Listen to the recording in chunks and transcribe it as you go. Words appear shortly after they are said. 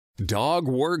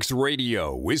Dogworks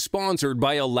Radio is sponsored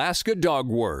by Alaska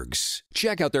Dogworks.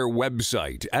 Check out their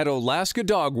website at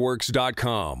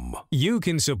alaskadogworks.com. You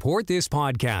can support this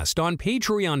podcast on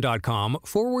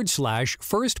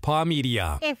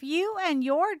patreon.com/firstpawmedia. If you and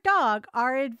your dog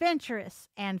are adventurous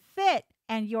and fit,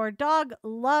 and your dog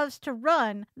loves to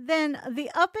run, then the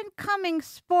up-and-coming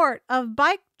sport of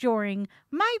bikejoring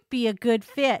might be a good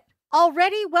fit.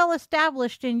 Already well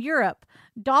established in Europe,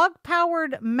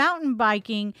 dog-powered mountain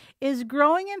biking is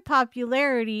growing in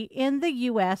popularity in the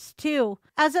U.S. too.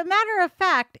 As a matter of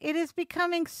fact, it is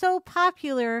becoming so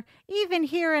popular even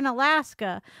here in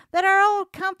Alaska that our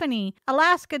old company,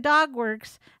 Alaska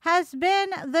Dogworks, has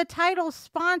been the title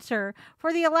sponsor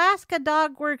for the Alaska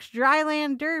Dogworks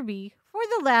Dryland Derby for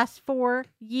the last 4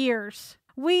 years.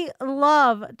 We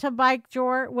love to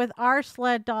bikejor with our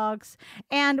sled dogs,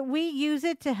 and we use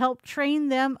it to help train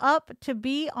them up to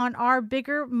be on our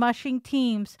bigger mushing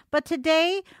teams. But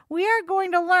today, we are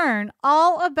going to learn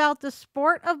all about the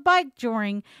sport of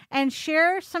bikejoring and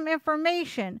share some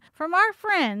information from our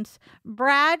friends,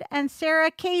 Brad and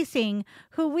Sarah Casing,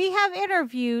 who we have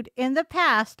interviewed in the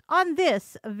past on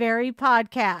this very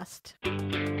podcast.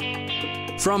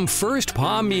 From First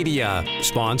Paw Media,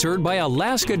 sponsored by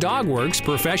Alaska Dogworks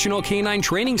Professional Canine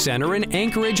Training Center in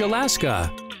Anchorage,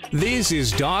 Alaska. This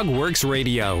is Dogworks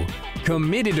Radio,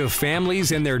 committed to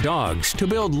families and their dogs to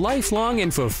build lifelong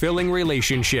and fulfilling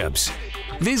relationships.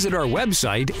 Visit our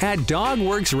website at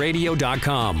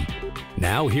dogworksradio.com.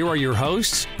 Now here are your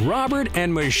hosts, Robert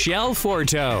and Michelle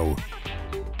Forto.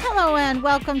 Hello and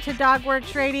welcome to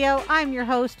Dogworks Radio. I'm your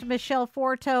host, Michelle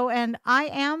Forto, and I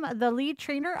am the lead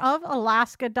trainer of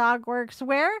Alaska Dogworks,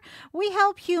 where we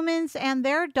help humans and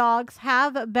their dogs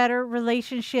have better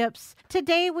relationships.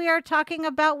 Today we are talking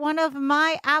about one of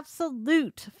my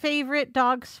absolute favorite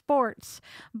dog sports,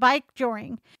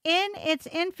 bikejoring. In its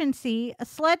infancy,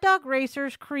 sled dog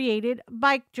racers created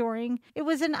bikejoring. It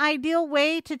was an ideal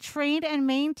way to train and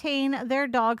maintain their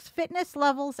dogs' fitness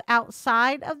levels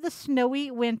outside of the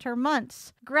snowy winter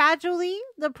months. Gradually,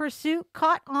 the pursuit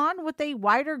caught on with a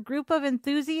wider group of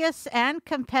enthusiasts and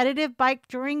competitive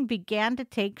bikejoring began to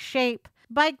take shape.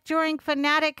 Bikejoring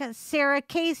fanatic Sarah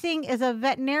Casing is a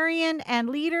veterinarian and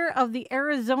leader of the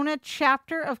Arizona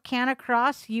chapter of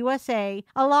Canicross, USA.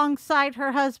 Alongside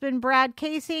her husband, Brad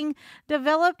Casing,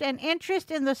 developed an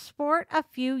interest in the sport a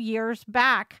few years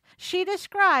back. She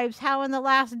describes how in the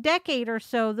last decade or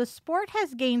so, the sport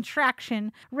has gained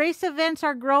traction. Race events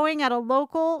are growing at a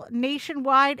local,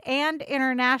 nationwide, and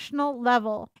international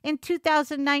level. In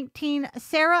 2019,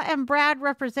 Sarah and Brad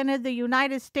represented the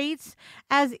United States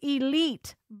as elite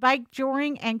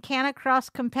bikejoring and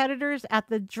canicross competitors at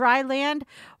the Dryland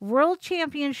World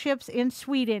Championships in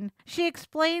Sweden. She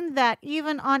explained that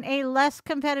even on a less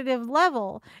competitive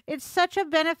level, it's such a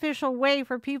beneficial way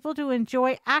for people to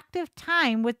enjoy active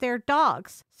time with their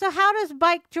dogs. So how does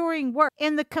bikejoring work?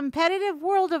 In the competitive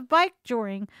world of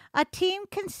bikejoring, a team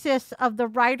consists of the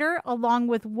rider along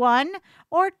with 1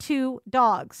 or 2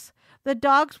 dogs. The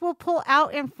dogs will pull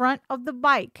out in front of the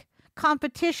bike.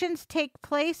 Competitions take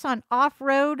place on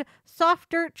off-road, soft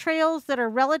dirt trails that are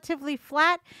relatively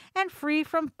flat and free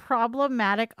from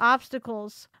problematic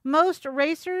obstacles. Most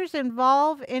racers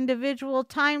involve individual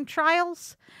time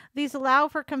trials. These allow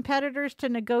for competitors to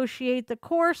negotiate the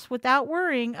course without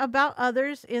worrying about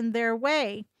others in their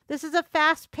way. This is a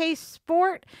fast-paced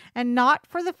sport and not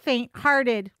for the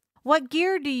faint-hearted. What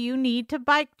gear do you need to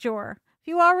bikejor? If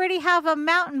you already have a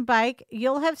mountain bike,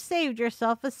 you'll have saved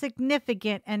yourself a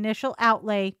significant initial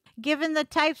outlay. Given the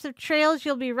types of trails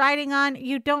you'll be riding on,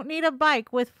 you don't need a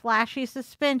bike with flashy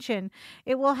suspension.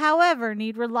 It will, however,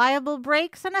 need reliable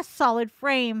brakes and a solid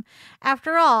frame.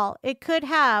 After all, it could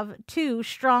have 2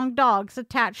 strong dogs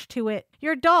attached to it.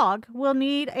 Your dog will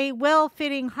need a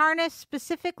well-fitting harness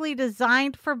specifically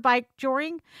designed for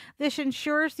bikejoring. This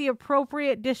ensures the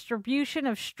appropriate distribution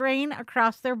of strain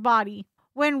across their body.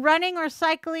 When running or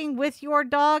cycling with your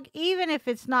dog, even if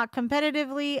it's not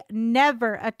competitively,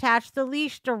 never attach the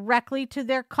leash directly to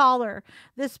their collar.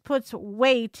 This puts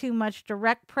way too much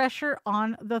direct pressure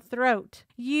on the throat.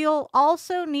 You'll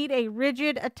also need a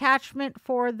rigid attachment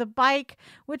for the bike,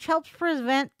 which helps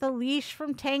prevent the leash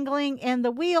from tangling in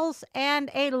the wheels,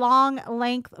 and a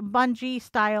long-length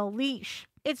bungee-style leash.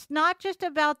 It's not just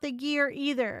about the gear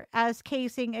either, as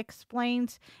Casing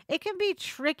explains. It can be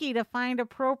tricky to find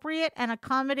appropriate and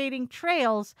accommodating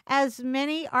trails, as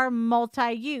many are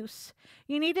multi-use.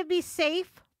 You need to be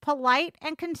safe, polite,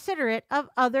 and considerate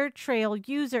of other trail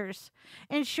users.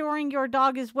 Ensuring your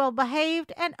dog is well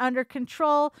behaved and under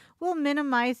control will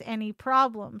minimize any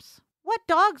problems. What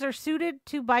dogs are suited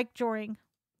to bikejoring?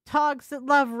 Dogs that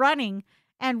love running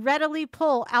and readily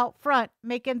pull out front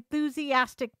make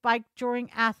enthusiastic bike-joring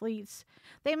athletes.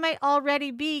 They might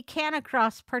already be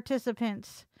canicross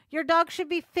participants. Your dog should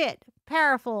be fit,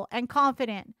 powerful, and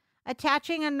confident.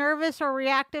 Attaching a nervous or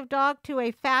reactive dog to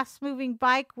a fast-moving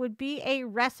bike would be a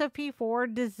recipe for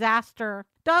disaster.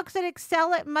 Dogs that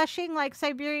excel at mushing, like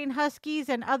Siberian Huskies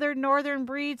and other northern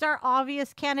breeds, are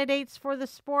obvious candidates for the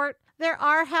sport. There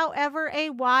are, however, a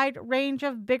wide range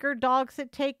of bigger dogs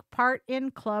that take part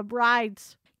in club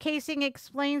rides. Casing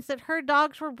explains that her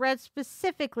dogs were bred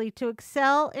specifically to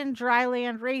excel in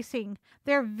dryland racing.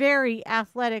 They're very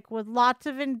athletic with lots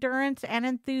of endurance and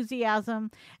enthusiasm,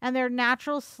 and their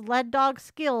natural sled dog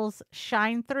skills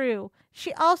shine through.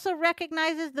 She also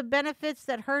recognizes the benefits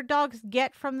that her dogs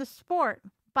get from the sport.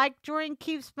 Bikejoring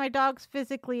keeps my dogs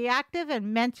physically active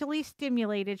and mentally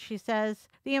stimulated, she says.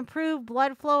 The improved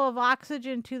blood flow of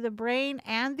oxygen to the brain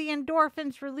and the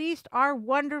endorphins released are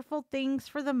wonderful things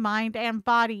for the mind and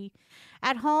body.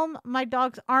 At home, my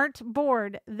dogs aren't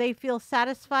bored. They feel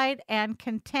satisfied and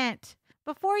content.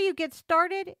 Before you get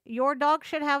started, your dog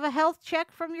should have a health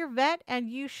check from your vet, and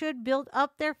you should build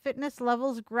up their fitness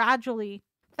levels gradually.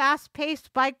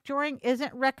 Fast-paced bikejoring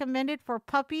isn't recommended for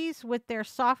puppies with their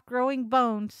soft-growing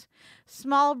bones,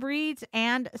 small breeds,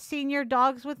 and senior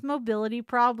dogs with mobility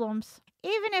problems.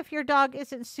 Even if your dog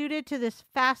isn't suited to this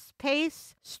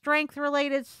fast-paced,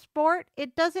 strength-related sport,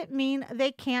 it doesn't mean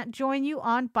they can't join you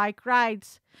on bike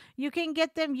rides. You can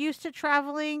get them used to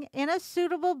traveling in a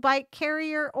suitable bike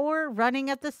carrier or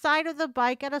running at the side of the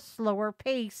bike at a slower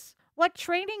pace. What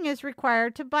training is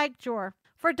required to bikejour?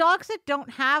 For dogs that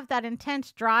don't have that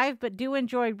intense drive but do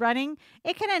enjoy running,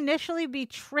 it can initially be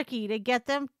tricky to get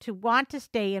them to want to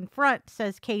stay in front,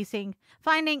 says Casing.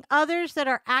 Finding others that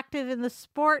are active in the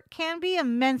sport can be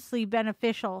immensely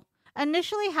beneficial.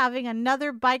 Initially, having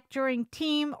another bikejoring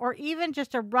team or even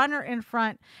just a runner in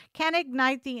front can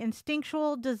ignite the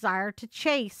instinctual desire to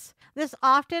chase. This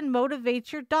often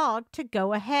motivates your dog to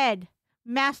go ahead.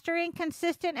 Mastering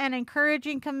consistent and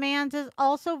encouraging commands is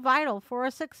also vital for a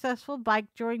successful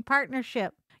bikejoring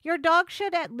partnership. Your dog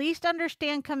should at least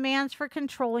understand commands for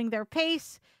controlling their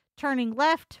pace, turning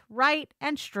left, right,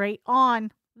 and straight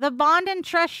on. The bond and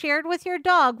trust shared with your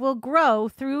dog will grow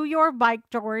through your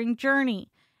bikejoring journey.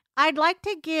 I'd like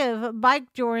to give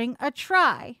bikejoring a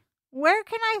try. Where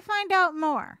can I find out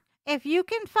more? If you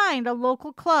can find a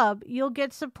local club, you'll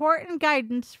get support and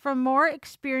guidance from more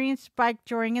experienced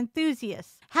bikejoring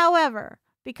enthusiasts. However,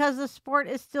 because the sport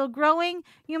is still growing,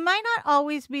 you might not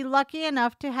always be lucky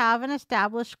enough to have an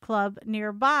established club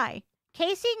nearby.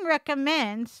 Casing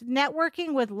recommends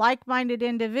networking with like-minded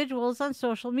individuals on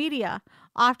social media.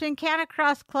 Often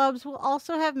canicross clubs will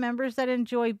also have members that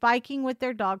enjoy biking with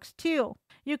their dogs too.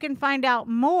 You can find out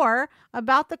more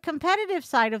about the competitive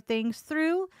side of things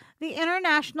through the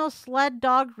International Sled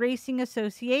Dog Racing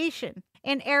Association.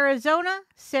 In Arizona,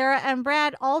 Sarah and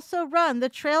Brad also run the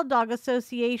Trail Dog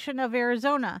Association of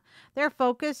Arizona. Their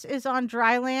focus is on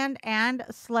dryland and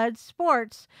sled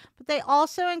sports, but they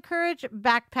also encourage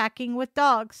backpacking with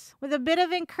dogs. With a bit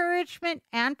of encouragement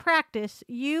and practice,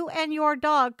 you and your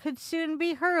dog could soon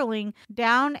be hurling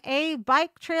down a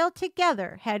bike trail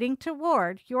together, heading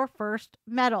toward your first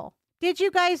medal. Did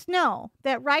you guys know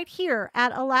that right here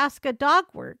at Alaska Dog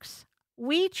Works,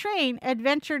 we train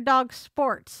adventure dog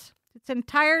sports? It's an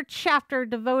entire chapter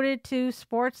devoted to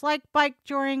sports like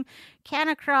bikejoring,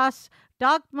 canicross,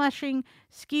 dog mushing,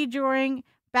 ski-joring,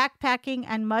 backpacking,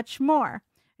 and much more.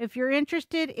 If you're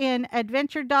interested in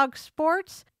adventure dog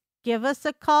sports, give us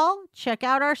a call, check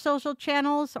out our social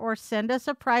channels, or send us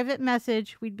a private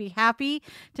message. We'd be happy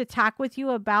to talk with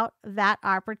you about that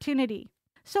opportunity.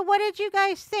 So what did you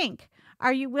guys think?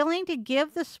 Are you willing to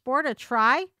give the sport a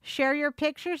try? Share your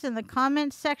pictures in the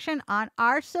comments section on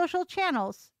our social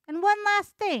channels. And one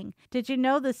last thing, did you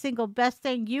know the single best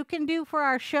thing you can do for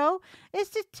our show is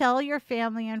to tell your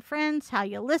family and friends how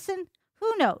you listen?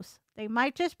 Who knows? They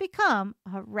might just become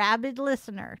a rabid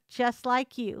listener just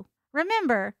like you.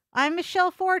 Remember, I'm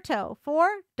Michelle Forto for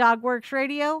Dogworks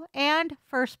Radio and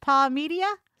First Paw Media.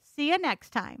 See you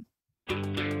next time.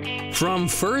 From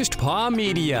First Paw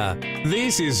Media,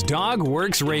 this is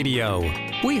Dogworks Radio.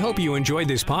 We hope you enjoyed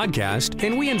this podcast,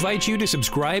 and we invite you to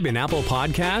subscribe in Apple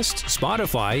Podcasts,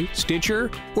 Spotify,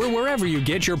 Stitcher, or wherever you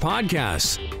get your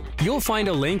podcasts. You'll find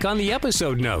a link on the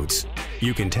episode notes.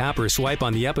 You can tap or swipe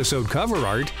on the episode cover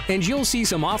art, and you'll see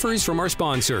some offers from our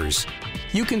sponsors.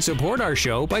 You can support our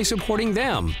show by supporting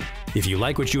them. If you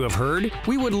like what you have heard,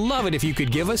 we would love it if you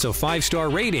could give us a 5-star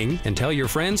rating and tell your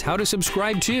friends how to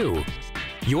subscribe too.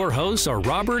 Your hosts are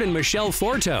Robert and Michelle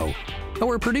Forto.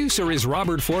 Our producer is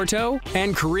Robert Forto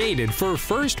and created for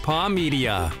First Paw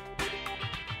Media.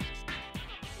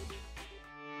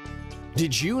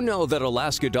 Did you know that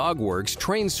Alaska Dog Works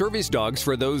trains service dogs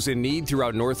for those in need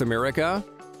throughout North America?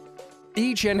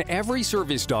 Each and every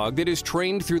service dog that is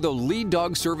trained through the Lead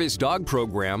Dog Service Dog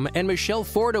Program and Michelle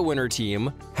Forto and her team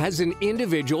has an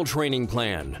individual training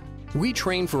plan. We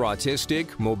train for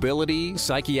autistic, mobility,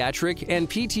 psychiatric, and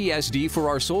PTSD for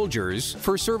our soldiers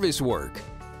for service work.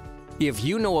 If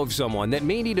you know of someone that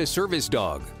may need a service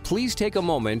dog, please take a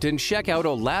moment and check out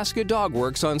Alaska Dog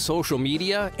Works on social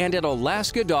media and at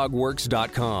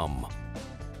alaskadogworks.com.